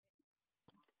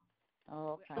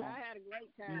Okay. But I had a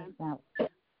great time.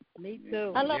 Me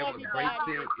too. Hello, it was great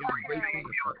seeing. It was great seeing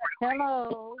her.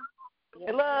 Hello.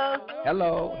 Hello.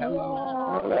 Hello. Hello.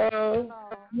 Hello.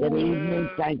 Good evening,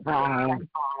 St. Paul.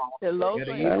 Hello. Good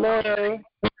Hello.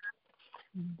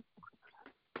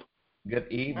 Good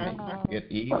evening. Hello. Good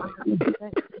evening.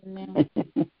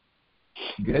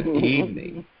 Good Good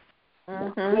evening.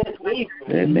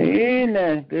 Good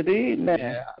evening. Good evening.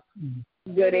 Yeah.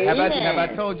 Good evening. Have I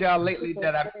told y'all lately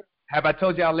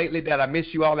that I miss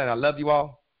you all and I love you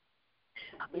all?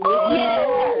 Not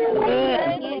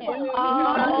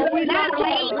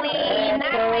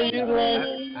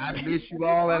lately. I miss you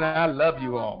all and I love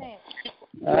you all.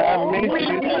 I miss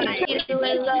you.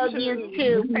 I love you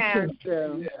too,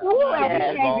 Pastor.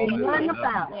 Yes.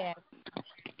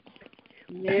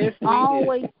 Yes, we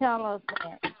Always tell us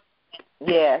that.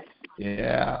 Yes.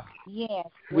 Yeah. Yes.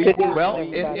 Well,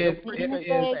 it is.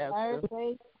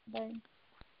 Thursday.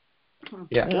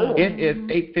 Yeah, it is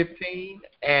 8:15,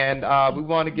 and we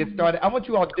want to get started. I want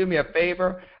you all to do me a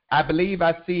favor. I believe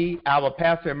I see our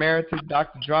Pastor Emeritus,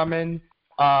 Dr. Drummond,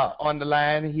 on the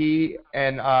line. He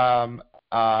and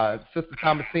Sister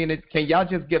Thomasina. Can y'all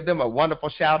just give them a wonderful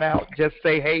shout out? Just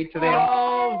say hey to them.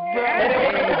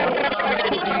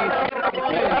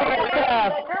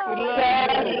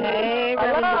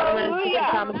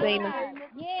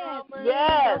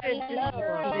 Yes.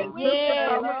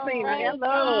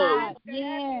 Hello.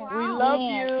 We love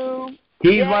you.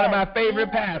 He's one of my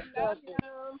favorite pastors.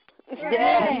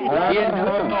 Yes. He and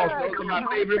Mr. Moss, those are my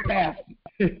favorite pastors.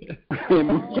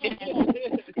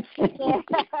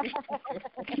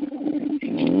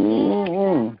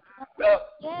 Well,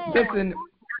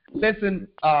 listen.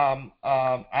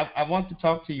 I want to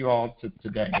talk to you all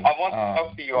today.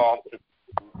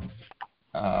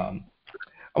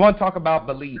 I want to talk about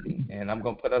believing, and I'm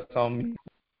going to put us on.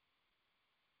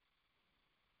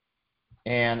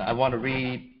 And I want to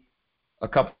read a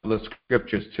couple of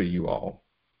scriptures to you all.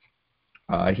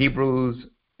 Hebrews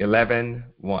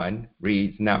 11:1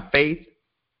 reads, "Now faith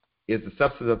is the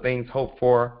substance of things hoped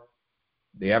for,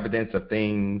 the evidence of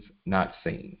things not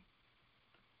seen."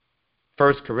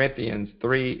 1 Corinthians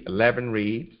 3:11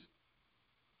 reads,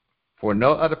 "For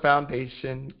no other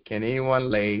foundation can anyone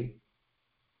lay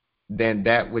than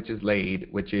that which is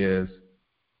laid, which is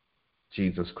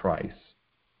Jesus Christ."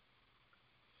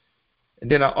 And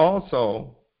then I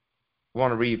also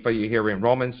want to read for you here in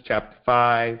Romans chapter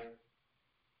 5,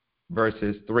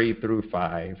 verses 3 through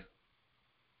 5.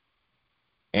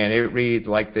 And it reads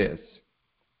like this: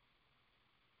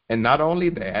 "And not only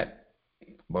that,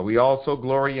 but we also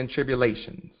glory in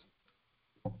tribulations,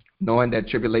 knowing that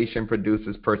tribulation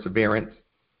produces perseverance,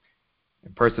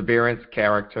 and perseverance,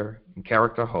 character, and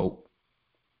character, hope.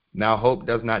 Now hope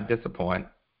does not disappoint,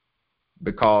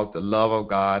 because the love of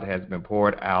God has been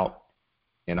poured out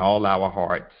in all our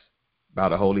hearts by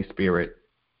the Holy Spirit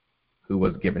who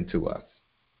was given to us."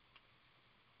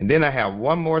 And then I have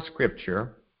one more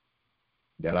scripture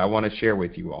that I want to share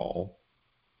with you all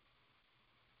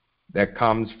that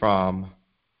comes from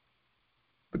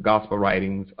the gospel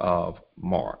writings of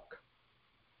Mark.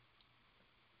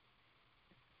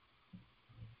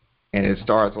 And it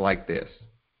starts like this: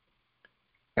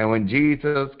 "And when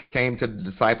Jesus came to the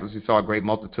disciples, he saw a great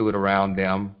multitude around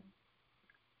them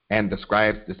and the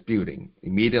scribes disputing.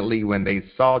 Immediately when they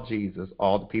saw Jesus,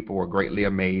 all the people were greatly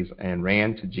amazed and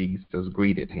ran to Jesus,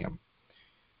 greeted him.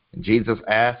 And Jesus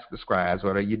asked the scribes,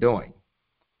 'What are you doing?'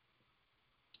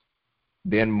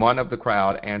 Then one of the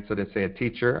crowd answered and said,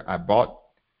 'Teacher, I brought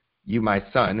you my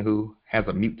son who has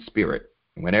a mute spirit.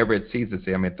 And whenever it seizes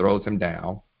him, it throws him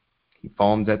down. He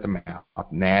foams at the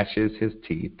mouth, gnashes his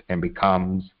teeth, and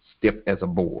becomes stiff as a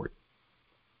board.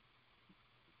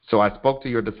 So I spoke to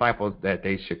your disciples that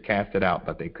they should cast it out,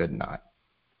 but they could not.'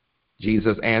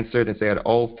 Jesus answered and said,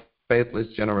 'O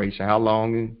faithless generation, how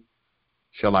long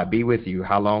shall I be with you?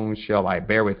 How long shall I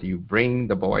bear with you? Bring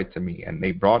the boy to me.' And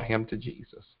they brought him to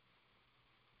Jesus.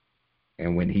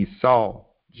 And when he saw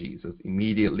Jesus,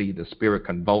 immediately the spirit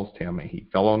convulsed him, and he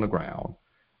fell on the ground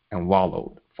and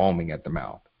wallowed, foaming at the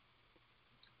mouth.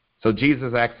 So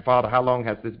Jesus asked the father, 'How long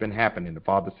has this been happening?' The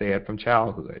father said, 'From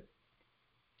childhood.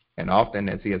 And often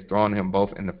as he has thrown him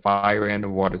both in the fire and the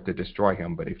waters to destroy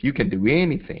him. But if you can do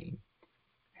anything,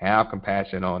 have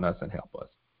compassion on us and help us.'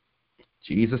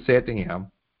 Jesus said to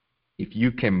him, 'If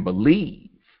you can believe,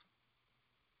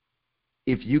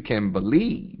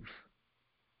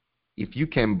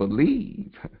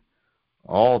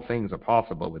 all things are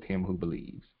possible with him who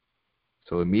believes.'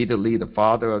 So immediately the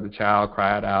father of the child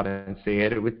cried out and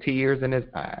said with tears in his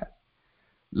eyes,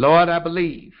 'Lord, I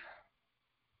believe.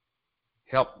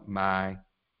 Help my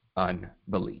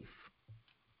unbelief.'"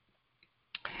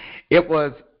 It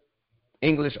was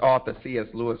English author C.S.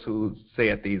 Lewis who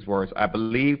said these words: I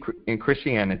believe in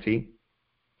Christianity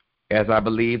as I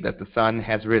believe that the sun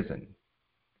has risen,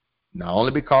 not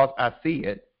only because I see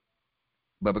it,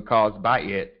 but because by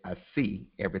it I see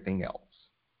everything else.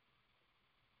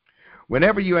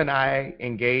 Whenever you and I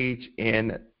engage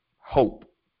in hope,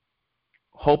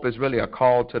 hope is really a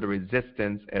call to the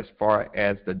resistance as far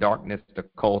as the darkness the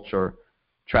culture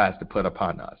tries to put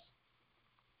upon us.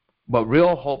 But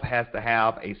real hope has to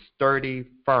have a sturdy,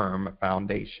 firm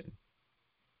foundation.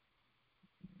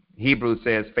 Hebrews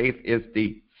says faith is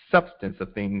the substance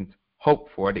of things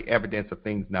hoped for, the evidence of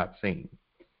things not seen.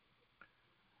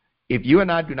 If you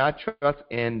and I do not trust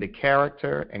in the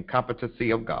character and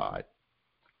competency of God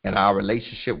and our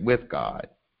relationship with God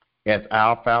as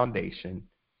our foundation,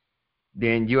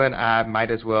 then you and I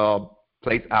might as well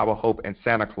place our hope in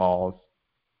Santa Claus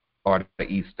or the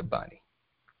Easter Bunny.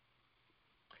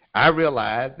 I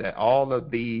realize that all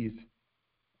of these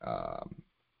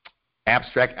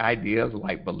abstract ideas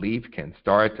like belief can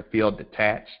start to feel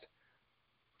detached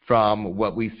from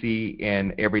what we see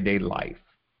in everyday life: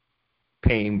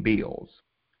 paying bills,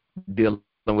 dealing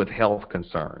with health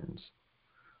concerns,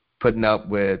 putting up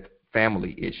with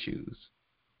family issues,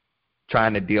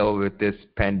 trying to deal with this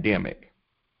pandemic,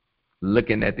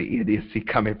 looking at the idiocy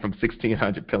coming from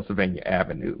 1600 Pennsylvania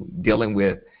Avenue, dealing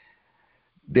with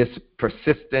this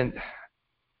persistent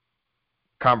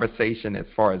conversation as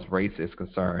far as race is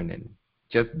concerned, and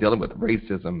just dealing with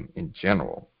racism in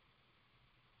general.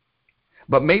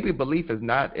 But maybe belief is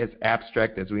not as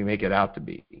abstract as we make it out to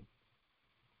be.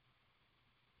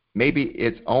 Maybe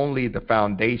it's only the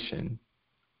foundation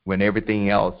when everything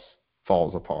else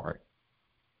falls apart.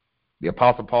 The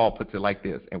Apostle Paul puts it like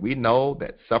this: and we know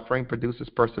that suffering produces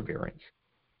perseverance,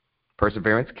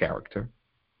 perseverance character,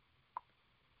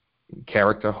 and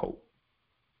character hope.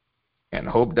 And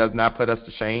hope does not put us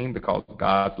to shame, because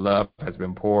God's love has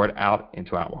been poured out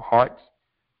into our hearts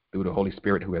through the Holy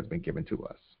Spirit who has been given to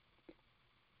us.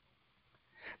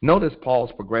 Notice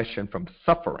Paul's progression from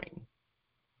suffering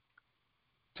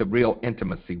to real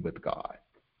intimacy with God.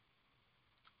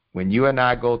 When you and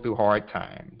I go through hard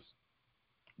times,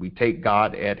 we take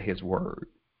God at his word,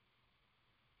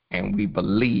 and we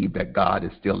believe that God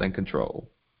is still in control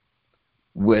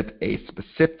with a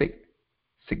specific,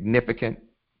 significant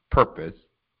purpose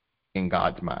in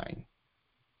God's mind.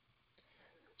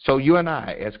 So you and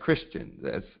I, as Christians,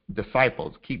 as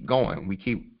disciples, keep going. We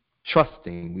keep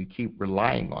trusting. We keep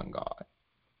relying on God.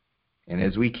 And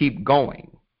as we keep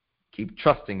going, keep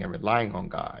trusting and relying on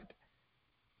God,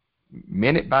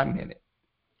 minute by minute,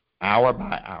 hour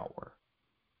by hour,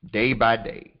 day by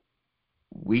day,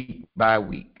 week by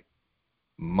week,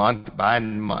 month by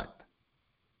month,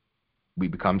 we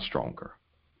become stronger.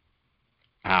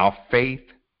 Our faith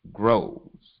grows.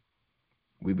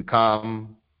 We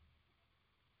become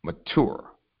mature.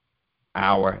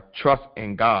 Our trust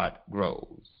in God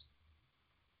grows.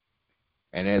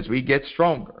 And as we get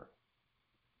stronger,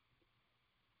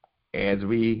 as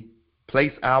we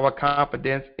place our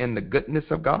confidence in the goodness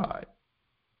of God,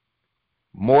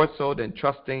 more so than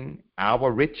trusting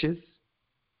our riches,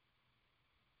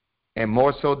 and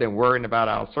more so than worrying about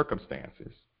our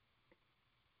circumstances,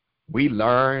 we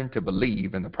learn to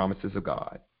believe in the promises of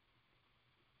God.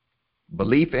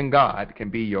 Belief in God can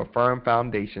be your firm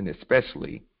foundation,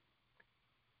 especially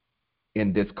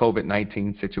in this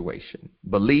COVID-19 situation.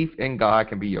 Belief in God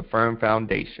can be your firm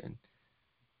foundation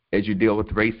as you deal with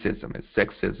racism and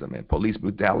sexism and police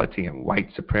brutality and white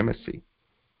supremacy.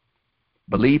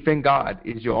 Belief in God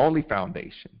is your only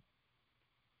foundation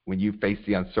when you face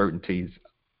the uncertainties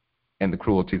and the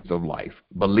cruelties of life.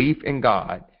 Belief in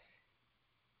God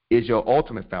is your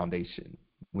ultimate foundation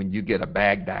when you get a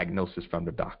bad diagnosis from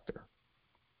the doctor.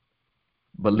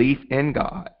 Belief in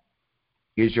God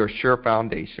is your sure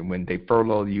foundation when they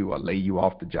furlough you or lay you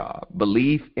off the job.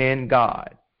 Belief in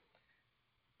God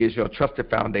is your trusted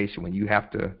foundation when you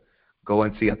have to go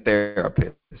and see a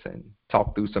therapist and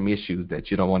talk through some issues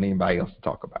that you don't want anybody else to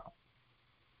talk about.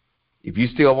 If you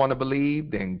still want to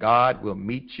believe, then God will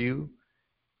meet you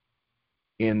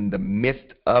in the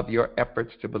midst of your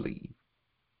efforts to believe.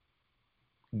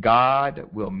 God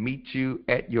will meet you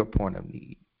at your point of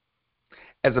need.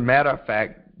 As a matter of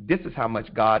fact, this is how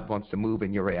much God wants to move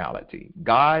in your reality.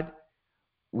 God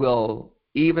will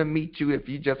even meet you if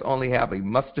you just only have a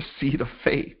mustard seed of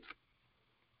faith.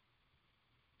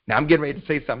 Now, I'm getting ready to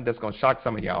say something that's going to shock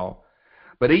some of y'all.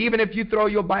 But even if you throw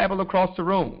your Bible across the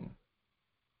room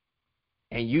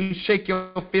and you shake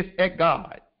your fist at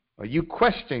God, or you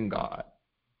question God,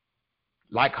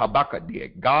 like Habakkuk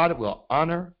did, God will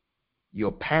honor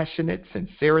your passionate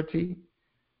sincerity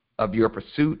of your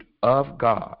pursuit of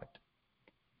God.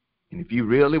 And if you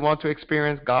really want to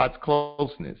experience God's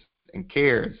closeness and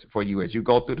cares for you as you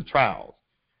go through the trials,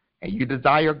 and you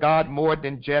desire God more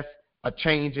than just a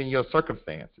change in your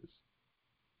circumstances,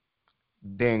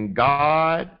 then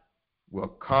God will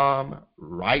come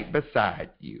right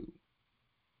beside you,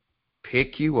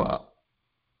 pick you up,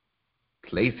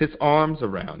 place his arms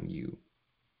around you,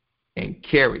 and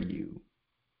carry you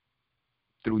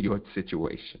through your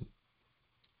situation.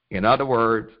 In other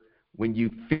words, when you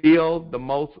feel the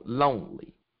most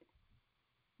lonely,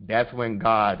 that's when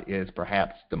God is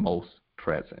perhaps the most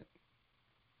present.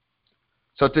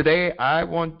 So today, I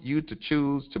want you to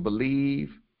choose to believe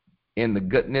in the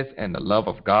goodness and the love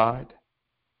of God.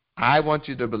 I want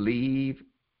you to believe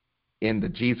in the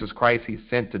Jesus Christ he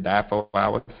sent to die for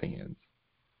our sins.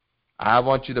 I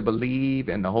want you to believe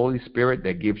in the Holy Spirit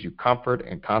that gives you comfort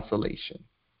and consolation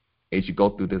as you go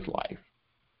through this life.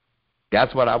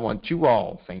 That's what I want you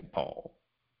all, St. Paul,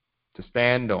 to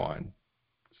stand on.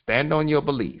 Stand on your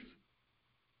belief.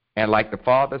 And like the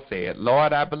Father said,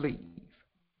 Lord, I believe.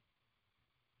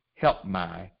 Help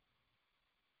my.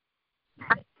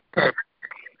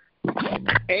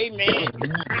 Amen.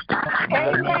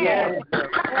 Amen.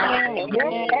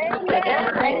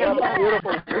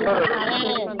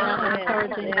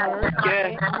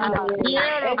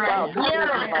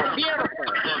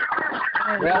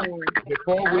 Well,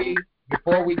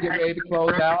 before we get ready to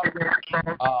close out,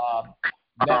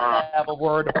 let's have a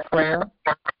word of prayer.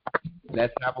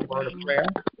 Let's have a word of prayer.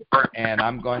 And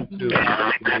I'm going to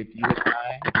ask you if you would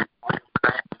mind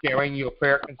sharing your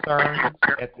prayer concerns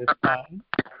at this time.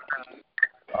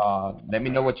 Let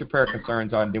me know what your prayer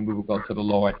concerns are, and then we will go to the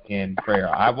Lord in prayer.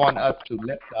 I want us to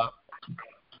lift up,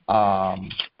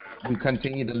 we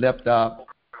continue to lift up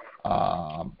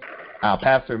our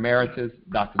Pastor Emeritus,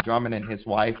 Dr. Drummond, and his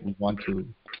wife. We want to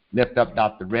lift up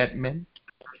Dr. Redmond.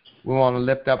 We want to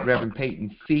lift up Reverend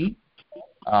Peyton C.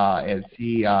 As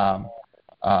he comes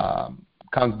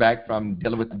back from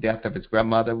dealing with the death of his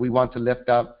grandmother. We want to lift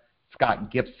up Scott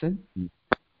Gibson.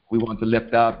 We want to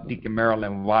lift up Deacon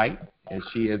Marilyn White as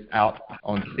she is out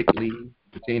on sick leave.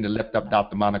 Continue to lift up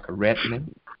Dr. Monica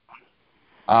Redmond.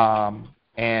 And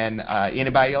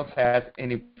anybody else has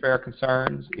any prayer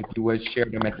concerns, if you would share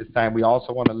them at this time. We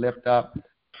also want to lift up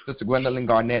Sister Gwendolyn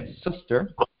Garnett's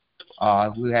sister,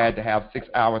 who had to have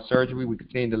 6-hour surgery. We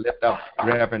continue to lift up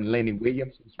Reverend Lenny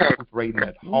Williams, who's recuperating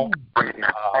at home.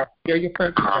 Share your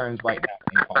prayer concerns right now,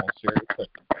 St. Paul. Share your prayer.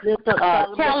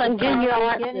 Tell him, Junior.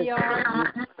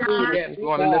 Yes, we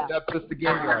want to lift up Sister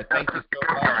Ginyard. Thank you so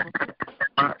much.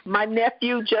 My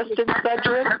nephew, Justin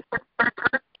Cedric.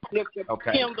 Lift up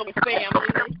Okay. Kendall family,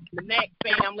 the Knack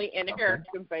family, and the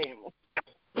Harrison family.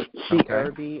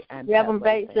 Okay. Reverend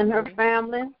Bates and her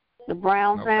family, the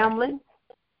Brown family,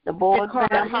 the Boyd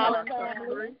family,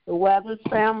 the Weathers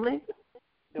family,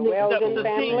 The Weldon the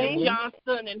family. Tina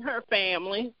Johnston and her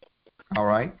family. All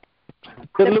right.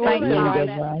 The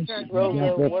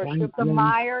the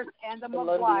Myers and the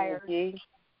McGuires.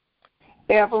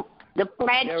 The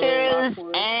Fletchers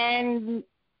and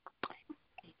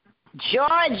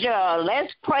Georgia.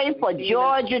 Let's pray for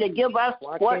Georgia to give us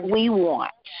what we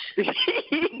want. Yes,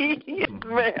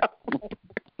 ma'am.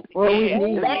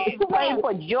 Let's pray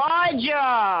for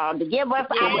Georgia to give us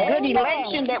our good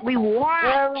election that we want.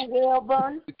 Aaron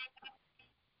Wilburn,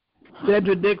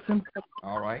 Cedric Dixon,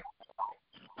 All right.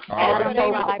 All right.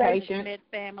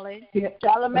 family,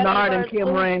 Bernard and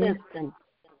Kim Rainey.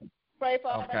 Pray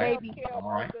for Okay. our All healthcare right.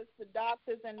 workers, the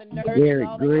doctors, and the nurses. Derek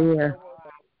all the Greer.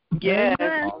 Yes. All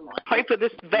right. Pray for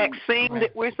this vaccine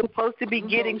that we're supposed to be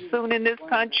getting soon in this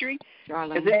country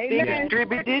as it's being Amen.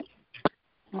 distributed.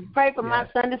 pray for my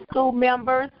Sunday school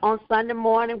members. On Sunday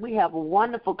morning, we have a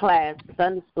wonderful class,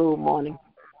 Sunday school morning.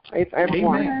 Pray for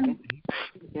everyone.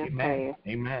 Amen. Amen.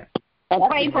 Amen. And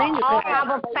pray for all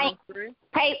our Saint.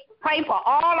 Pray for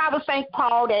all our St.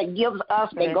 Paul that gives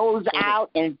us, that goes out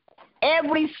and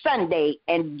every Sunday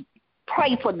and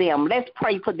pray for them. Let's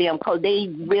pray for them because they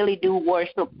really do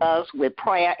worship us with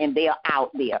prayer and they're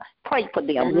out there. Pray for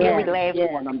them. Every last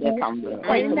one of them come there.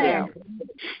 Pray for them.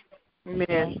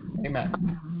 Amen.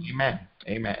 Amen. Amen.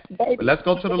 Amen. But let's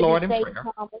go to the Lord in prayer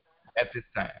at this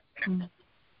time.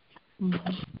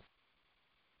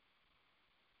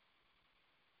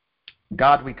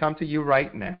 God, we come to you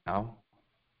right now,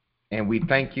 and we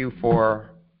thank you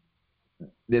for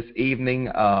this evening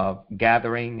of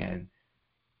gathering and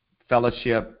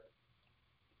fellowship,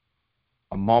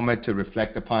 a moment to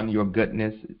reflect upon your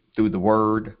goodness through the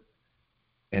word,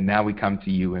 and now we come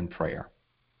to you in prayer.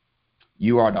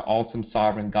 You are the awesome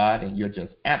sovereign God, and you're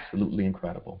just absolutely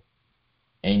incredible.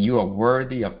 And you are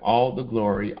worthy of all the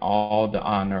glory, all the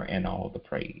honor, and all the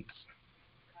praise.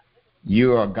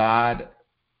 You are God,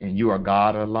 and you are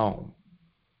God alone.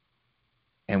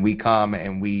 And we come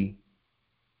and we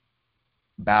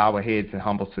bow our heads in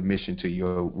humble submission to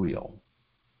your will.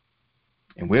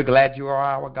 And we're glad you are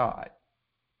our God.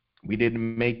 We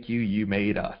didn't make you, you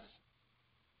made us.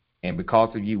 And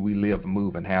because of you, we live,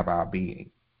 move, and have our being.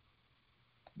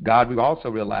 God, we also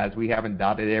realize we haven't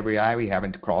dotted every I, we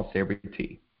haven't crossed every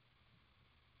T.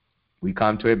 We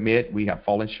come to admit we have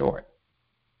fallen short.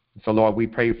 So, Lord, we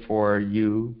pray for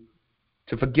you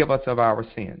to forgive us of our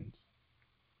sins.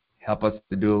 Help us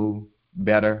to do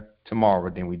better tomorrow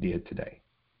than we did today.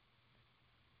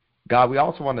 God, we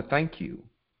also want to thank you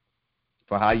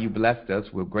for how you blessed us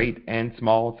with great and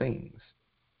small things.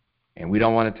 And we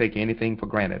don't want to take anything for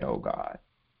granted, oh God.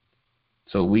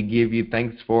 So we give you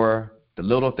thanks for the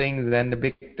little things and the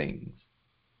big things.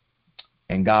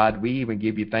 And God, we even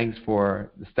give you thanks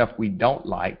for the stuff we don't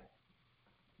like,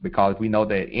 because we know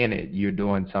that in it you're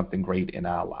doing something great in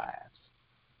our lives.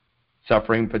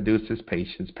 Suffering produces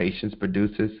patience. Patience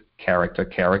produces character.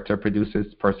 Character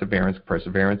produces perseverance.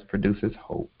 Perseverance produces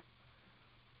hope.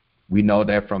 We know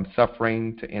that from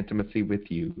suffering to intimacy with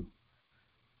you,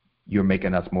 you're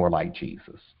making us more like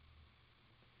Jesus.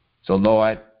 So,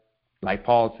 Lord, like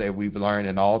Paul said, we've learned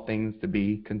in all things to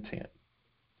be content.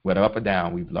 Whether up or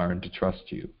down, we've learned to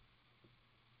trust you.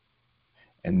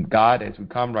 And God, as we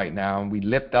come right now, and we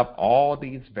lift up all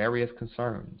these various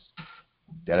concerns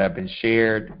that have been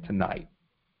shared tonight.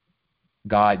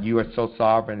 God, you are so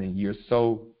sovereign and you're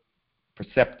so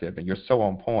perceptive and you're so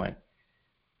on point.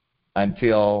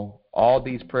 Until all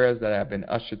these prayers that have been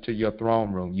ushered to your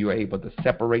throne room, you're able to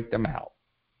separate them out.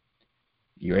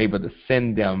 You're able to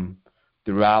send them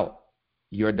throughout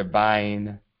your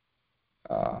divine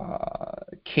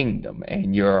kingdom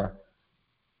and your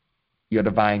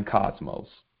divine cosmos.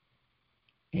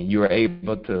 And you're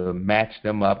able to match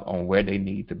them up on where they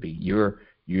need to be. You're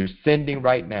sending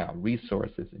right now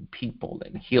resources and people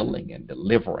and healing and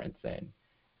deliverance and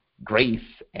grace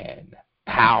and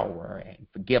power and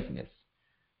forgiveness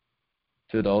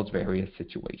to those various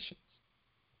situations.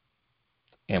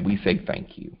 And we say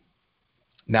thank you.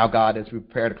 Now, God, as we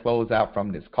prepare to close out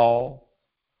from this call,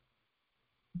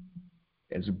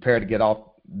 as we prepare to get off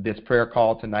this prayer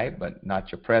call tonight, but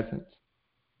not your presence,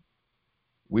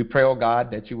 we pray, oh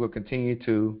God, that you will continue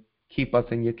to keep us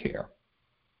in your care.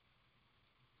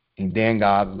 And then,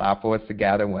 God, allow for us to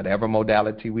gather in whatever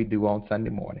modality we do on Sunday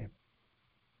morning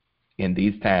in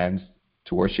these times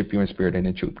to worship you in spirit and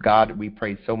in truth. God, we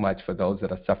pray so much for those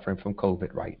that are suffering from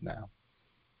COVID right now,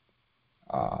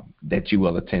 that you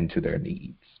will attend to their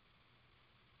needs.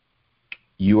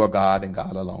 You are God and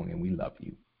God alone, and we love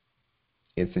you.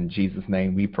 It's in Jesus'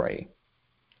 name we pray.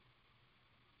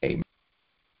 Amen.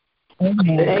 Amen.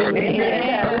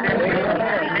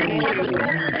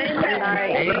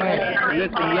 Amen.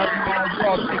 Listen, love you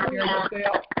guys. Take care of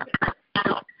yourself.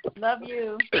 Love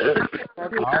you. All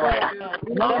right.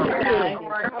 Love you guys.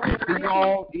 See you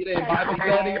all either in Bible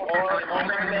study or on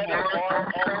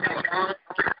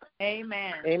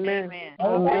Amen. Amen. Amen.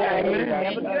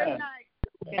 Amen. Good night.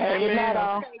 Good night,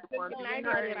 all. Good night,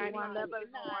 everyone. Love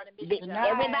you.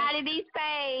 Everybody be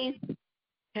safe.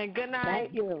 And good night.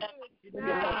 Thank you. Good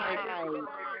night.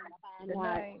 Good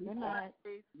night. Good night.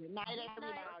 Good night,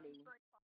 everybody.